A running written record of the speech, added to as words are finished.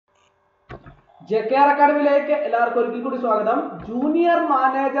JKR അക്കാഡമിയിലേക്ക് എല്ലാവർക്കും ഒരിക്കൽ കൂടി സ്വാഗതം. ജൂനിയർ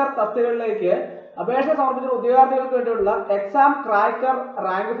മാനേജർ തസ്തികകളിലേക്ക് അപേക്ഷ സമർപ്പിച്ച ഉദ്യോഗാർത്ഥികൾക്ക് വേണ്ടിയുള്ള എക്സാം ക്രാക്കർ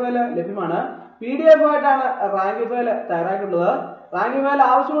റാങ്ക് ഫയൽ ലഭ്യമാണ്. PDF ആയിട്ടാണ് റാങ്ക് ഫയൽ തയ്യാറാക്കിയിട്ടുള്ളത്. റാങ്ക് ഫയൽ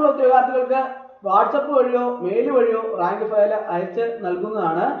ആവശ്യമുള്ള ഉദ്യോഗാർത്ഥികൾക്ക് വാട്സപ്പ് വഴിയോ മെയിൽ വഴിയോ റാങ്ക് ഫയൽ അയച്ച്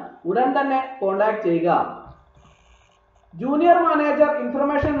നൽകുന്നതാണ്. ഉടൻ തന്നെ കോൺടാക്ട് ചെയ്യുക. ജൂനിയർ മാനേജർ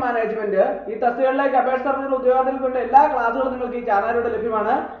ഇൻഫർമേഷൻ മാനേജ്മെന്റ് ഈ തസ്തികകളിലേക്ക് അപേക്ഷ സമർപ്പിച്ച ഉദ്യോഗാർത്ഥികൾക്ക് വേണ്ട എല്ലാ ക്ലാസ്സുകളും നിങ്ങൾക്ക് ഈ ചാനലിലൂടെ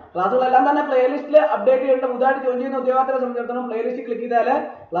ലഭ്യമാണ്. ക്ലാസ്സുകളെല്ലാം തന്നെ പ്ലേലിസ്റ്റിൽ അപ്ഡേറ്റ് ചെയ്യേണ്ട പുതുതായിട്ട് ജോയിൻ ചെയ്യുന്ന ഉദ്യോഗാർത്ഥികളെ സംബന്ധിച്ചിടത്തോളം പ്ലേലിസ്റ്റ് ക്ലിക്ക് ചെയ്താൽ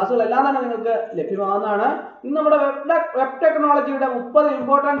ക്ലാസ്സുകളെല്ലാം തന്നെ നിങ്ങൾക്ക് ലഭ്യമാകുന്നതാണ്. ഇന്ന് നമ്മുടെ വെബ് ടെക്നോളജിയുടെ 30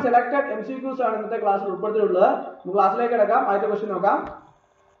 ഇമ്പോർട്ടന്റ് സെലക്ടഡ് MCQs ആണ് ഇന്നത്തെ ക്ലാസ്സിൽ ഉൾപ്പെടുത്തിയിട്ടുള്ളത്. ക്ലാസ്സിലേക്ക് കിടക്കാം. ആദ്യത്തെ ക്വസ്റ്റ്യൻ നോക്കാം.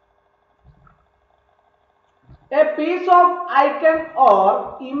 A piece of icon or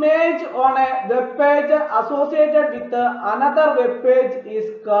image on a web page associated with another web page is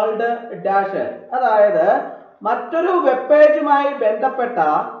called dash. അതായത് മറ്റൊരു വെബ് പേജുമായി ബന്ധപ്പെട്ട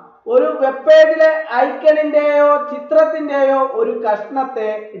ഒരു വെബ് പേജിലെ ഐക്കണിന്റെയോ ചിത്രത്തിന്റെയോ ഒരു കഷ്ണത്തെ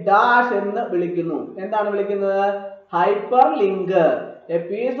ഡാഷ് എന്ന് വിളിക്കുന്നു. എന്താണ് വിളിക്കുന്നത്? Hyper link. A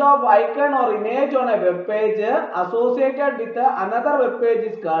piece of icon or image on a web page associated with another web page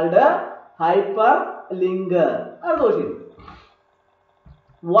is called hyperlink.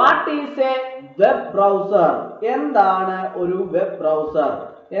 What is a web browser? എന്താണ് ഒരു വെബ് ബ്രൗസർ?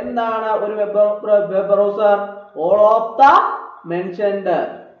 എന്താണ് ഒരു web browser? All of the mentioned.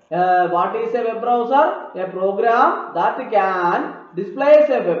 What is a web browser? A program that can display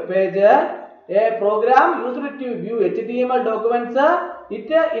a web page. A program used to view HTML documents. It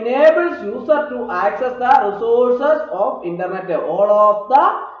enables user to access the resources of internet. All of the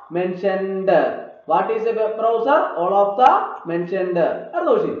mentioned. What is a web browser? All of the mentioned.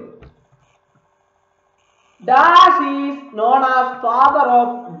 Dash is known as father of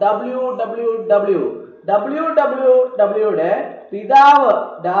www. www പിതാവ്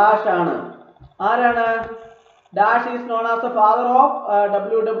dash ആണ്. ആരാണ്? Dash is known as the father of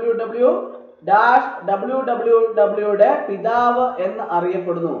www. Dash www പിതാവ് എന്ന്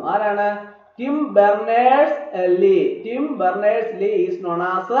അറിയപ്പെടുന്നു. ആരാണ്? Tim Berners-Lee. Tim Berners-Lee is known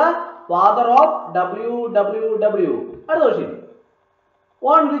as the father of www.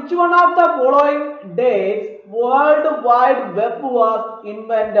 On which one of the following dates World Wide Web was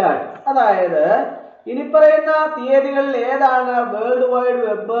invented? അതായത് ഇനി പറയുന്ന തീയതികളിൽ ഏതാണ് world wide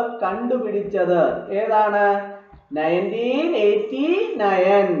web കണ്ടുപിടിച്ചത്? ഏതാണ്?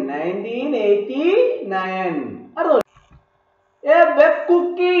 1989. A web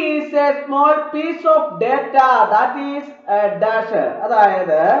cookie is a small piece of data that is a dash.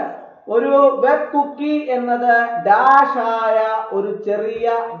 അതായത് ഒരു web Kuki എന്നത് ഡാഷ് ആയ ഒരു ചെറിയ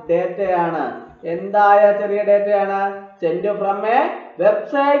ഡേറ്റയാണ്. എന്തായ ചെറിയ ഡേറ്റയാണ്? Sent from a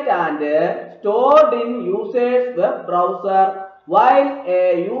website and stored in user's web browser while a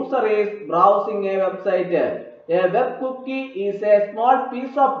user is browsing a website. A web cookie is a small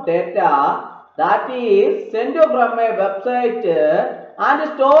piece of data that is sent from a website and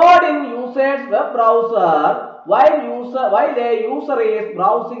stored in user's web browser while a user is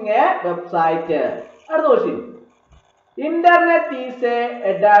browsing a website. Internet is A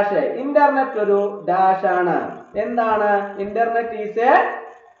dash. Internet ഒരു dash ആണ്. എന്താണ്? Internet is A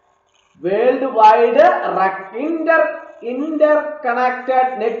world wide interconnected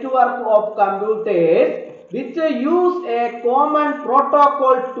network of computers which use a common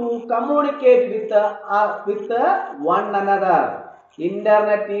protocol to communicate with one another.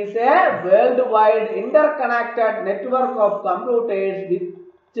 Internet is a worldwide interconnected network of computers which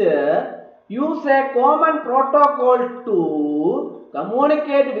use a common protocol to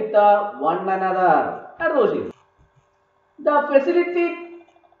communicate with one another. The facilities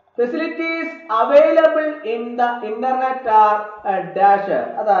available in the internet are dash.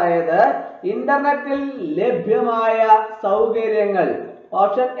 അതായത് ഇന്റർനെറ്റിൽ ലഭ്യമായ സൗകര്യങ്ങൾ.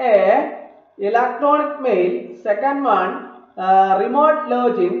 Option A electronic mail, second one remote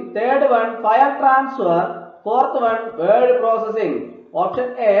login, third one file transfer, fourth one word processing. Option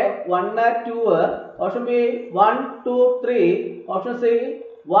A 1 and 2, option B 1, 2, 3, option C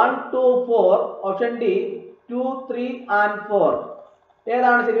 1, 2, 4, option D 2, 3 and 4.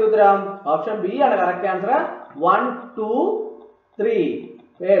 ഏതാണ് ശരി ഉത്തരം? Option B ആണ് correct answer. 1, 2, 3.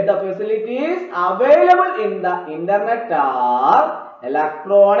 The facilities available in the internet are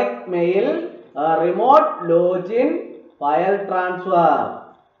electronic mail, remote login, file transfer.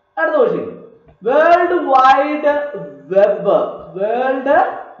 അടുത്ത question. World Wide Web. World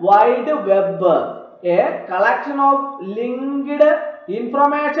Wide Web, a collection of linked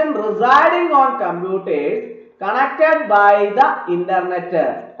information residing on computers connected by the internet.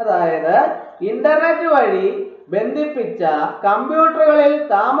 അതായത് internet വഴി ബന്ധിപ്പിച്ച കമ്പ്യൂട്ടറുകളിൽ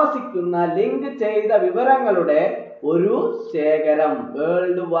താമസിക്കുന്ന link ചെയ്ത വിവരങ്ങളുടെ ഒരു ശേഖരം.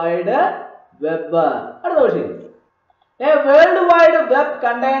 World wide web. അടുത്ത question. A world wide web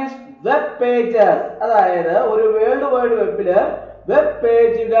contains web pages. അതായത് ഒരു വേൾഡ് വൈഡ് വെബില് വെബ്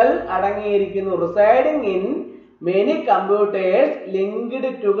പേജുകൾ അടങ്ങിയിരിക്കുന്നു. Residing in many computers linked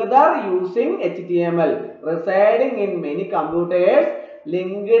together using HTML. Residing in many computers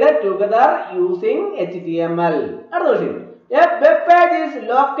linked together using HTML. അടുത്ത question. A web page is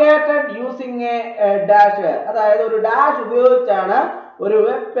located using a dash. അതായത് ഒരു dash ഉപയോഗിച്ചാണ് ഒരു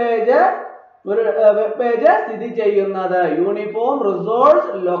web page സ്ഥിതി ചെയ്യുന്നത്. Uniform resource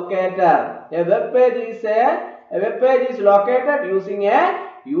locator. A web page is located using a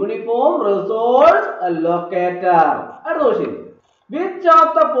uniform resource locator. അടുത്ത question. Which of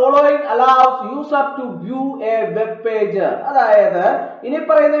the following allows user to view a web page? അതായത് ഇനി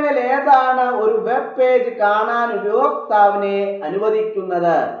പറയുന്നവയിൽ ഏതാണ് ഒരു വെബ് പേജ് കാണാൻ ഉപയോക്താവിനെ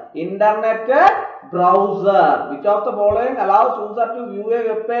അനുവദിക്കുന്നത്? Internet browser. Which of the following allows user to view a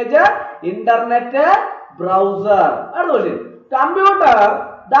web page? Internet browser. അടുത്ത question. Computer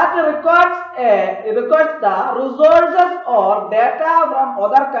that records the resources or data from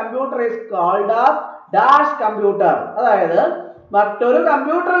other computer is called as dash computer. അതായത് മറ്റൊരു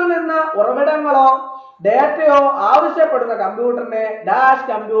കമ്പ്യൂട്ടറിൽ നിന്ന് ഉറവിടങ്ങളോ ഡേറ്റയോ ആവശ്യപ്പെടുന്ന കമ്പ്യൂട്ടറിനെ dash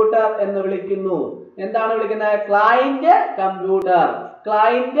computer എന്ന് വിളിക്കുന്നു. എന്താണ് വിളിക്കുന്നത്? Client computer.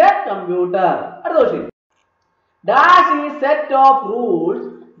 അടുത്ത question. Dash is set of rules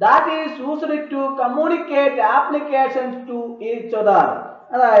that is used to communicate applications to each other.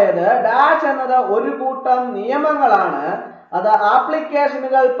 അതായത് ഡാഷ് എന്നത് ഒരു കൂട്ടം നിയമങ്ങളാണ്. അത്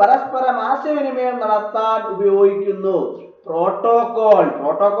ആപ്ലിക്കേഷനുകൾ പരസ്പരം ആശയവിനിമയം നടത്താൻ ഉപയോഗിക്കുന്നു.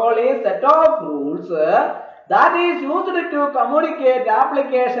 Protocol is set of rules that is used to communicate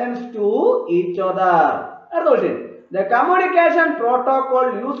applications to each other. അടുത്ത question. The communication protocol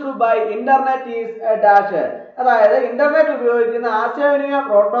used by internet is a dash. അതായത് ഇന്റർനെറ്റ് ഉപയോഗിക്കുന്ന ആശയവിനിമയ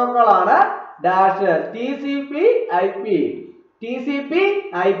പ്രോട്ടോകോൾ ആണ് ഡാഷ്. TCP/IP.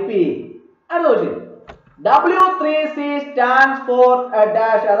 അടുത്ത question. W3C stands for a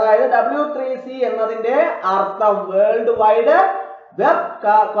dash. അതായത് W3C എന്നതിന്റെ അർത്ഥം world wide web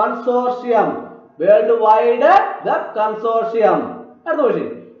consortium. അടുത്ത question.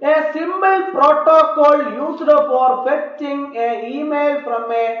 A simple protocol used for fetching a email from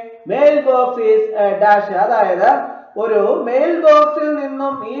a mailbox is a dash. അതായത് ഒരു മെയിൽ ബോക്സിൽ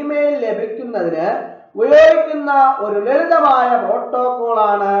നിന്നും ഇമെയിൽ ലഭിക്കുന്നതിന് ഉപയോഗിക്കുന്ന ഒരു ലളിതമായ പ്രോട്ടോകോൾ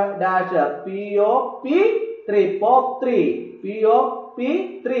ആണ് ഡാഷ്. POP3.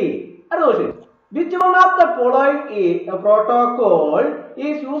 അടുത്ത question. Which one of the following protocol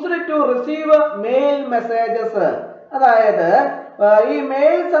is used to receive mail messages? അതായത് ഈ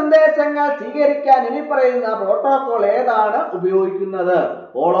മെയിൽ സന്ദേശങ്ങൾ സ്വീകരിക്കാൻ ഇനി പറയുന്ന പ്രോട്ടോകോൾ ഏതാണ് ഉപയോഗിക്കുന്നത്?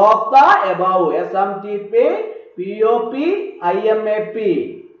 All of the above. SMTP, POP, IMAP.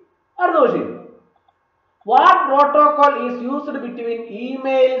 അടുത്ത question. What protocol is used between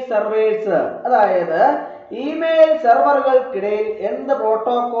email servers? അതായത് ഇമെയിൽ സെർവറുകൾക്കിടയിൽ എന്ത്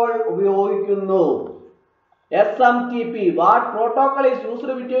പ്രോട്ടോകോൾ ഉപയോഗിക്കുന്നു? SMTP. What protocol is used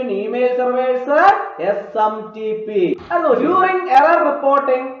between email servers? SMTP. During error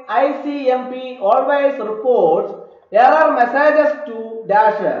reporting, ICMP always reports error messages to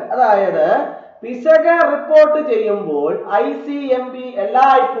dash. അതായത് പിശക് report ചെയ്യുമ്പോൾ ICMP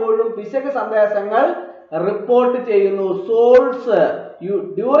എല്ലായ്പ്പോഴും പിശക് സന്ദേശങ്ങൾ report ചെയ്യുന്നു. Source.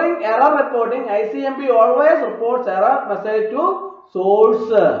 During error reporting, ICMP always reports error message to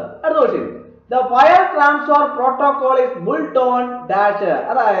source. അടുത്ത question. The file transfer protocol is built on dash.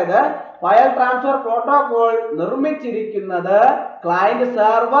 അതായത് file transfer protocol നിർമ്മിച്ചിരിക്കുന്നത് client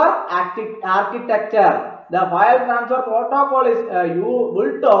server architecture. The file transfer protocol is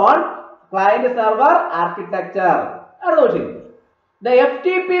built on client server architecture. അടുത്ത question. The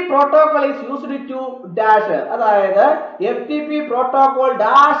FTP protocol is used to dash. അതായത് FTP protocol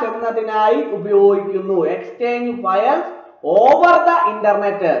dash എന്നതിനായി ഉപയോഗിക്കുന്നു. Exchange files over the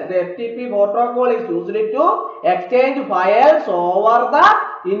internet. The FTP protocol is used to exchange files over the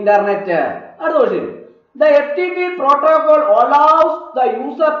internet. അടുത്ത question. The FTP protocol allows the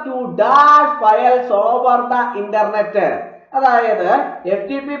user to dash files over the internet. അതായത്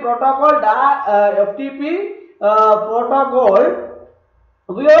FTP protocol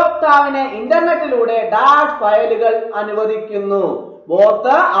ഉപയോക്താവിനെ ഇന്റർനെറ്റിലൂടെ dash ഫയലുകൾ അനുവദിക്കുന്നു. Both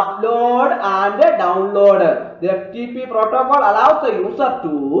upload and download. The FTP protocol allows the user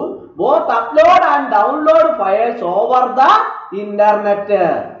to both upload and download files over the internet.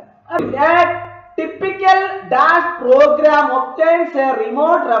 A typical dash program obtains a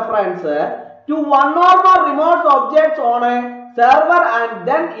remote reference to one or more remote objects on a server and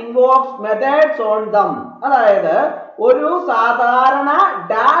then invokes methods on them. അതായത് ഒരു സാധാരണ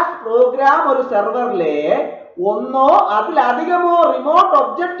dash programme ഒരു സെർവറിലെ ഒന്നോ അതിലധികമോ remote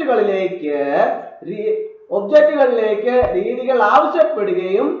ഒബ്ജക്റ്റുകളിലേക്ക് രീതികൾ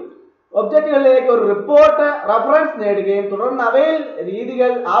ആവശ്യപ്പെടുകയും ഒബ്ജക്റ്റുകളിലേക്ക് ഒരു report reference നേടുകയും തുടർന്ന് അവയിൽ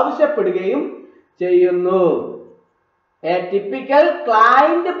രീതികൾ ആവശ്യപ്പെടുകയും ചെയ്യുന്നു. A typical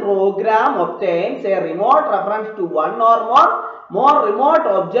client program obtains a remote reference to one or more remote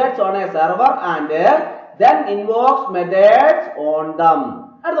objects on a server and then invokes methods on them.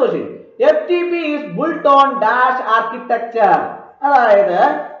 FTP is built on dash architecture. അതായത്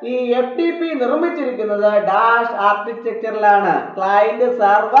ഈ FTP നിർമ്മിച്ചിരിക്കുന്നത് dash ആർക്കിടെക്ചറിലാണ്. Client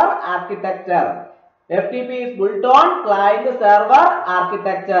server architecture. FTP is built on client server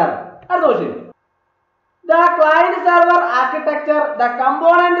architecture. The client server architecture, the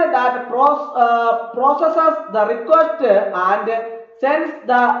component that processes the request and sends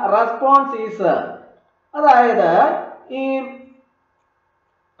the response is. അതായത് ഈ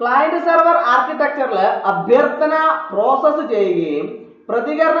client server ആർക്കിടെക്ചറിൽ അഭ്യർത്ഥന process ചെയ്യുകയും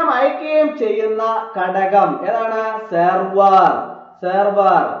പ്രതികരണം അയക്കുകയും ചെയ്യുന്ന ഘടകം ഏതാണ്? Server.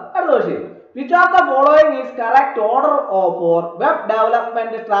 Which of the following is correct order for web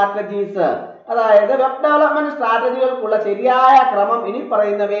development strategies? അതായത് വെബ് ഡെവലപ്മെന്റ് സ്ട്രാറ്റജികൾക്കുള്ള ശരിയായ ക്രമം ഇനി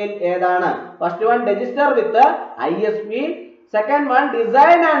പറയുന്നവയിൽ ഏതാണ്? First one register with ISP, second one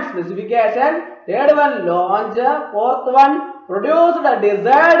design and specification, third one launch, fourth one produce the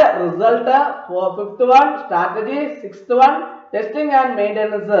desired result, fifth one strategy, sixth one testing and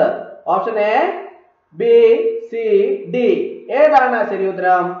maintenance. Option A, B, C, D. ഏതാണ് ശരി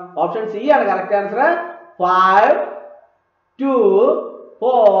ഉത്തരം? Option C ആണ് correct answer. 5, 2,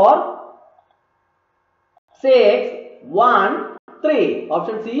 4, 6, 1, 3.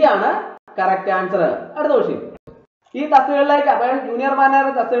 Option C ആണ് correct answer. അടുത്ത question. ഈ തസ്തികകളിലേക്ക് junior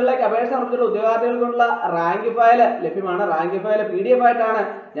manager തസ്തികകളിലേക്ക് അപേക്ഷ സമർപ്പിച്ച ഉദ്യോഗാർത്ഥികൾക്കുള്ള rank file ലഭ്യമാണ്. റാങ്ക് ഫയൽ PDF ആയിട്ടാണ്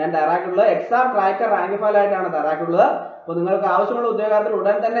ഞാൻ തയ്യാറാക്കിയിട്ടുള്ളത്. എക്സാം ട്രാക്കർ റാങ്ക് ഫയൽ ആയിട്ടാണ് തയ്യാറാക്കിയിട്ടുള്ളത്. അപ്പോൾ നിങ്ങൾക്ക് ആവശ്യമുള്ള ഉദ്യോഗാർത്ഥികൾ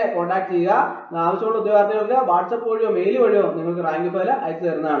ഉടൻ തന്നെ കോൺടാക്ട് ചെയ്യുക. ആവശ്യമുള്ള ഉദ്യോഗാർത്ഥികൾക്ക് വാട്സപ്പ് വഴിയോ മെയിൽ വഴിയോ നിങ്ങൾക്ക് റാങ്ക് ഫയൽ അയച്ചു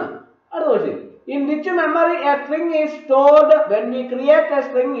തരുന്നതാണ്. അടുത്ത question. In which memory a string is stored when we create a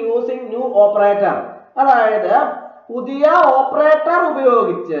string using new operator? അതായത് പുതിയ ഓപ്പറേറ്റർ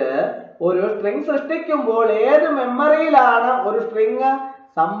ഉപയോഗിച്ച് ഒരു സ്ട്രിംഗ് സൃഷ്ടിക്കുമ്പോൾ ഏത് മെമ്മറിയിലാണ് ഒരു സ്ട്രിംഗ്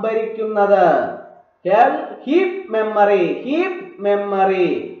സംഭരിക്കുന്നത്? Heap memory.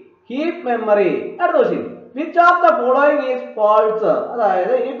 അടുത്ത question. Which of the following is false?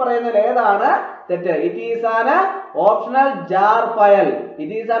 അതായത് ഈ പറയുന്നതിൽ ഏതാണ് തെറ്റ്? It is an optional jar file.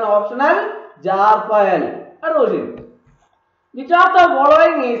 അടുത്ത question. Which of the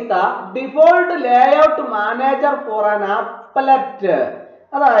following is the default layout manager for an applet?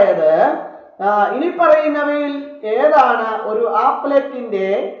 അതായത് ഇനി പറയുന്നവയിൽ ഏതാണ് ഒരു ആപ്ലെറ്റിന്റെ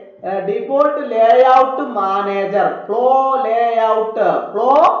default layout manager? Flow layout.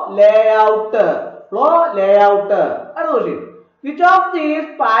 അടുത്ത question. Which of these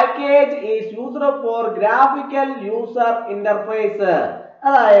package is used for graphical user interface?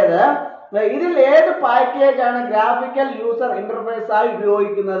 അതായത് ഇതിൽ ഏത് പാക്കേജ് ആണ് ഗ്രാഫിക്കൽ യൂസർ ഇന്റർഫേസ് ആയി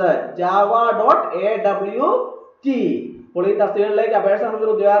ഉപയോഗിക്കുന്നത്? java.awt. അപ്പോൾ ഈ തസ്തികകളിലേക്ക് അപേക്ഷ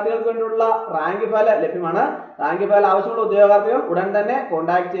സമർപ്പിച്ച ഉദ്യോഗാർത്ഥികൾക്ക് വേണ്ടിയുള്ള റാങ്ക് ഫയൽ ലഭ്യമാണ്. റാങ്ക് ഫയൽ ആവശ്യമുള്ള ഉദ്യോഗാർത്ഥികൾ ഉടൻ തന്നെ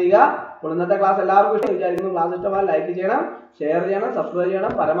കോൺടാക്ട് ചെയ്യുക. അപ്പോൾ ഇന്നത്തെ ക്ലാസ് എല്ലാവർക്കും ഇഷ്ടം വിചാരിക്കുന്നു. ക്ലാസ് ഇഷ്ടമായി ലൈക്ക് ചെയ്യണം, ഷെയർ ചെയ്യണം, സബ്സ്ക്രൈബ്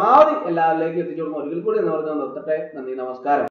ചെയ്യണം. പരമാവധി എല്ലാവരിലേക്കും എത്തിച്ചു കൊടുക്കണം. ഒരിക്കൽ കൂടി എന്ന് പറഞ്ഞ് നിർത്തട്ടെ. നന്ദി, നമസ്കാരം.